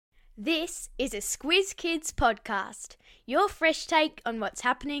This is a Squiz Kids podcast, your fresh take on what's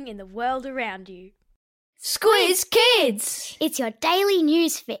happening in the world around you. Squiz Kids! It's your daily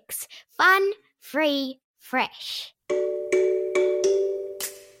news fix. Fun, free, fresh.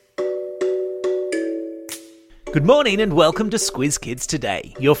 Good morning and welcome to Squiz Kids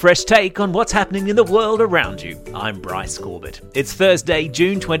Today, your fresh take on what's happening in the world around you. I'm Bryce Corbett. It's Thursday,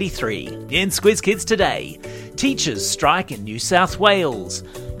 June 23. In Squiz Kids Today, teachers strike in New South Wales,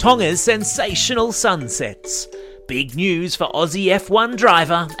 Tonga's sensational sunsets, big news for Aussie F1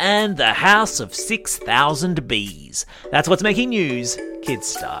 driver, and the house of 6,000 bees. That's what's making news, kids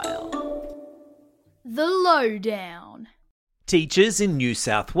style. The Lowdown. Teachers in New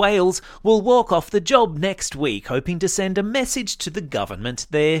South Wales will walk off the job next week, hoping to send a message to the government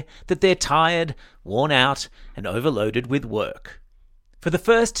there that they're tired, worn out, and overloaded with work. For the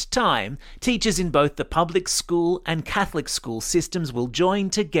first time, teachers in both the public school and Catholic school systems will join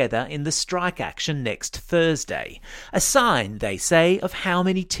together in the strike action next Thursday, a sign, they say, of how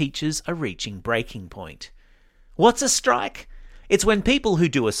many teachers are reaching breaking point. What's a strike? It's when people who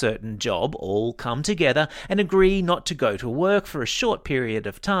do a certain job all come together and agree not to go to work for a short period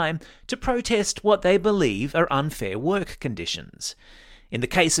of time to protest what they believe are unfair work conditions. In the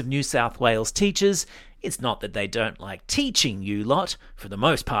case of New South Wales teachers, it's not that they don't like teaching you lot, for the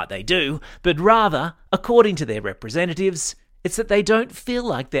most part they do, but rather, according to their representatives, it's that they don't feel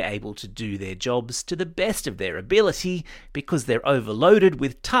like they're able to do their jobs to the best of their ability because they're overloaded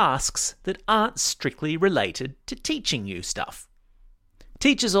with tasks that aren't strictly related to teaching you stuff.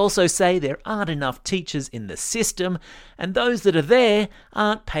 Teachers also say there aren't enough teachers in the system, and those that are there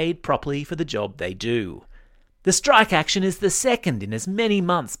aren't paid properly for the job they do. The strike action is the second in as many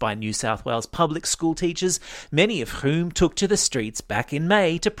months by New South Wales public school teachers, many of whom took to the streets back in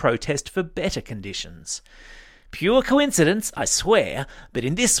May to protest for better conditions. Pure coincidence, I swear, but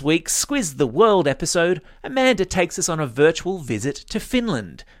in this week's Squiz the World episode, Amanda takes us on a virtual visit to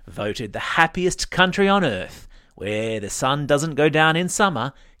Finland, voted the happiest country on earth, where the sun doesn't go down in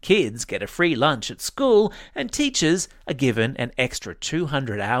summer, kids get a free lunch at school, and teachers are given an extra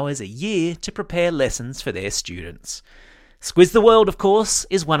 200 hours a year to prepare lessons for their students. Squiz the World, of course,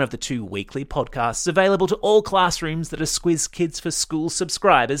 is one of the 2 weekly podcasts available to all classrooms that are Squiz Kids for School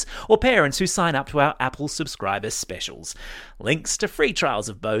subscribers or parents who sign up to our Apple subscriber specials. Links to free trials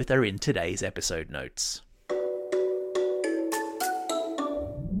of both are in today's episode notes.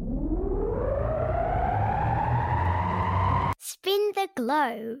 Spin the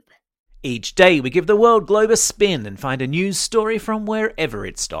globe. Each day we give the world globe a spin and find a news story from wherever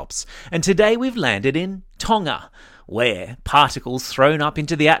it stops. And today we've landed in Tonga, where particles thrown up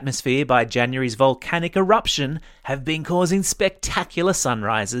into the atmosphere by January's volcanic eruption have been causing spectacular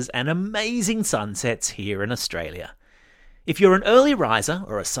sunrises and amazing sunsets here in Australia. If you're an early riser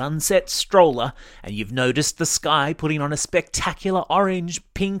or a sunset stroller and you've noticed the sky putting on a spectacular orange,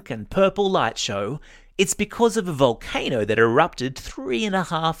 pink and purple light show, it's because of a volcano that erupted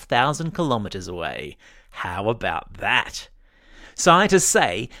 3,500 kilometres away. How about that? Scientists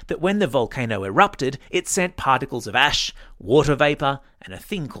say that when the volcano erupted, it sent particles of ash, water vapour, and a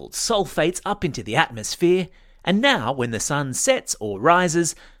thing called sulfates up into the atmosphere, and now when the sun sets or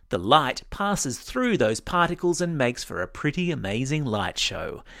rises, the light passes through those particles and makes for a pretty amazing light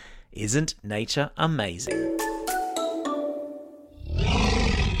show. Isn't nature amazing?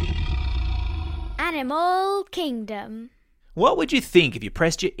 Animal Kingdom. What would you think if you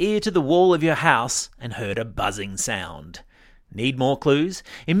pressed your ear to the wall of your house and heard a buzzing sound? Need more clues?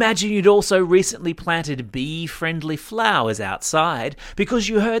 Imagine you'd also recently planted bee-friendly flowers outside because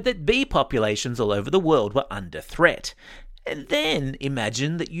you heard that bee populations all over the world were under threat. And then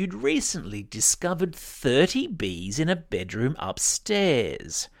imagine that you'd recently discovered 30 bees in a bedroom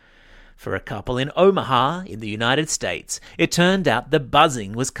upstairs. For a couple in Omaha, in the United States, it turned out the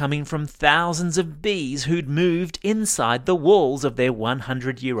buzzing was coming from thousands of bees who'd moved inside the walls of their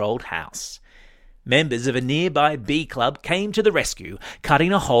 100-year-old house. Members of a nearby bee club came to the rescue,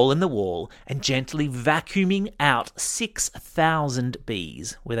 cutting a hole in the wall and gently vacuuming out 6,000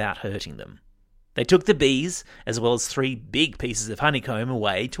 bees without hurting them. They took the bees, as well as 3 big pieces of honeycomb,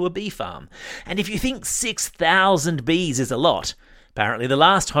 away to a bee farm. And if you think 6,000 bees is a lot, apparently the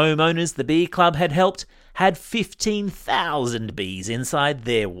last homeowners the bee club had helped had 15,000 bees inside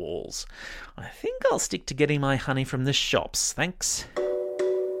their walls. I think I'll stick to getting my honey from the shops, thanks.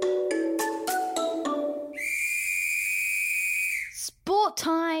 Sport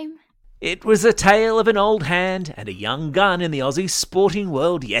time. It was a tale of an old hand and a young gun in the Aussie sporting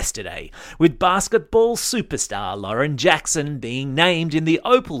world yesterday, with basketball superstar Lauren Jackson being named in the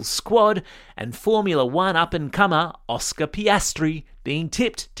Opals squad and Formula One up-and-comer Oscar Piastri being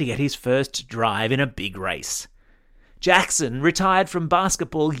tipped to get his first drive in a big race. Jackson retired from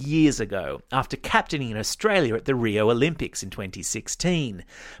basketball years ago after captaining Australia at the Rio Olympics in 2016.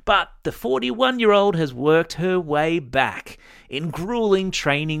 But the 41-year-old has worked her way back in grueling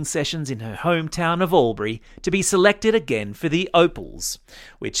training sessions in her hometown of Albury to be selected again for the Opals,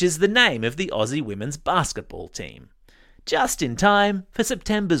 which is the name of the Aussie women's basketball team. Just in time for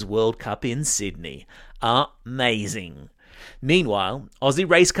September's World Cup in Sydney. Amazing. Meanwhile, Aussie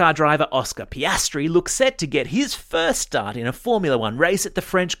race car driver Oscar Piastri looks set to get his first start in a Formula One race at the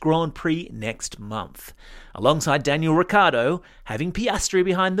French Grand Prix next month. Alongside Daniel Ricciardo, having Piastri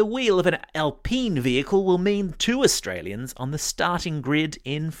behind the wheel of an Alpine vehicle will mean 2 Australians on the starting grid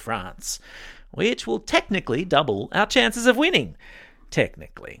in France, which will technically double our chances of winning.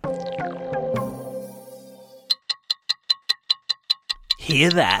 Technically.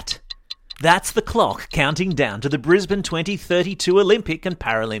 Hear that? That's the clock counting down to the Brisbane 2032 Olympic and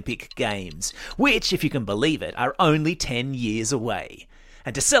Paralympic Games, which, if you can believe it, are only 10 years away.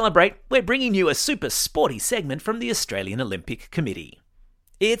 And to celebrate, we're bringing you a super sporty segment from the Australian Olympic Committee.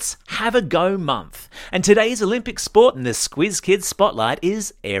 It's Have a Go Month, and today's Olympic sport in the Squiz Kids Spotlight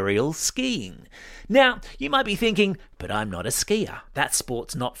is aerial skiing. Now, you might be thinking, but I'm not a skier, that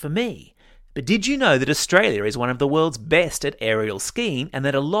sport's not for me. But did you know that Australia is one of the world's best at aerial skiing, and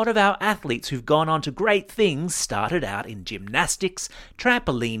that a lot of our athletes who've gone on to great things started out in gymnastics,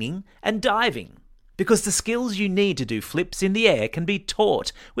 trampolining and diving? Because the skills you need to do flips in the air can be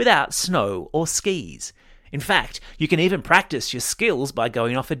taught without snow or skis. In fact, you can even practice your skills by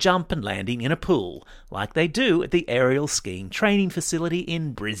going off a jump and landing in a pool, like they do at the aerial skiing training facility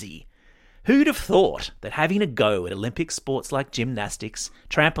in Brizzy. Who'd have thought that having a go at Olympic sports like gymnastics,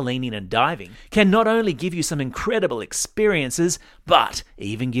 trampolining and diving can not only give you some incredible experiences, but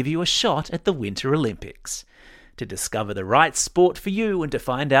even give you a shot at the Winter Olympics? To discover the right sport for you and to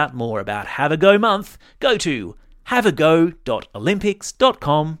find out more about Have a Go Month, go to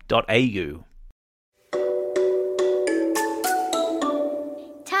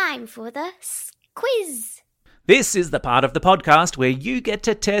haveago.olympics.com.au. Time for the quiz. This is the part of the podcast where you get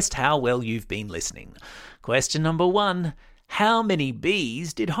to test how well you've been listening. Question number 1. How many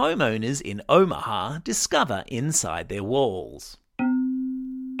bees did homeowners in Omaha discover inside their walls?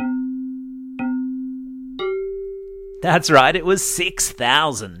 That's right, it was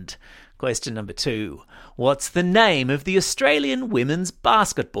 6,000. Question number 2. What's the name of the Australian women's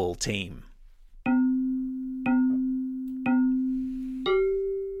basketball team?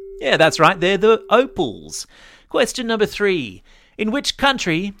 Yeah, that's right, they're the Opals. Question number 3. In which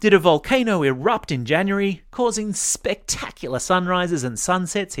country did a volcano erupt in January, causing spectacular sunrises and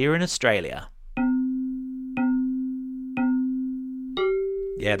sunsets here in Australia?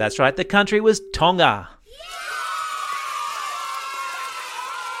 Yeah, that's right, the country was Tonga.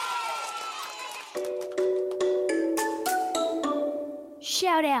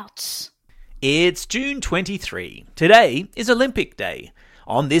 Shout-outs. It's June 23. Today is Olympic Day.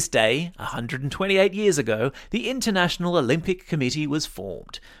 On this day, 128 years ago, the International Olympic Committee was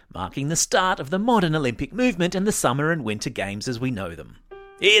formed, marking the start of the modern Olympic movement and the Summer and Winter Games as we know them.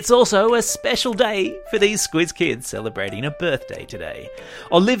 It's also a special day for these Squiz kids celebrating a birthday today.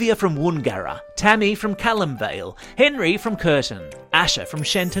 Olivia from Woongarra, Tammy from Callumvale, Henry from Curtin, Asher from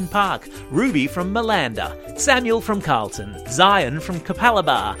Shenton Park, Ruby from Malanda, Samuel from Carlton, Zion from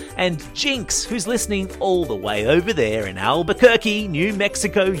Capalabar, and Jinx, who's listening all the way over there in Albuquerque, New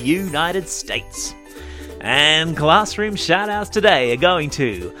Mexico, United States. And classroom shout-outs today are going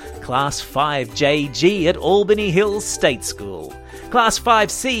to Class 5JG at Albany Hills State School, Class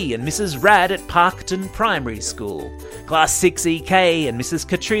 5C and Mrs. Rad at Parkton Primary School, Class 6EK and Mrs.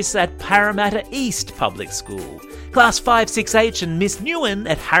 Catrice at Parramatta East Public School, Class 5-6H and Miss Newen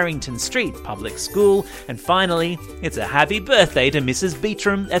at Harrington Street Public School, and finally, it's a happy birthday to Mrs.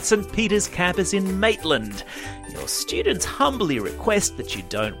 Beatram at St. Peter's Campus in Maitland. Your students humbly request that you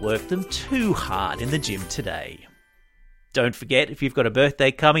don't work them too hard in the gym today. Don't forget, if you've got a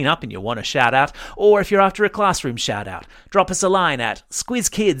birthday coming up and you want a shout-out, or if you're after a classroom shout-out, drop us a line at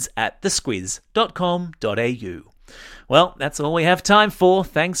squizkids@thesquiz.com.au. Well, that's all we have time for.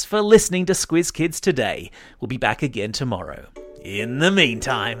 Thanks for listening to Squiz Kids today. We'll be back again tomorrow. In the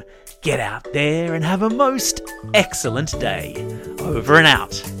meantime, get out there and have a most excellent day. Over and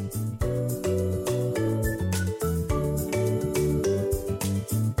out.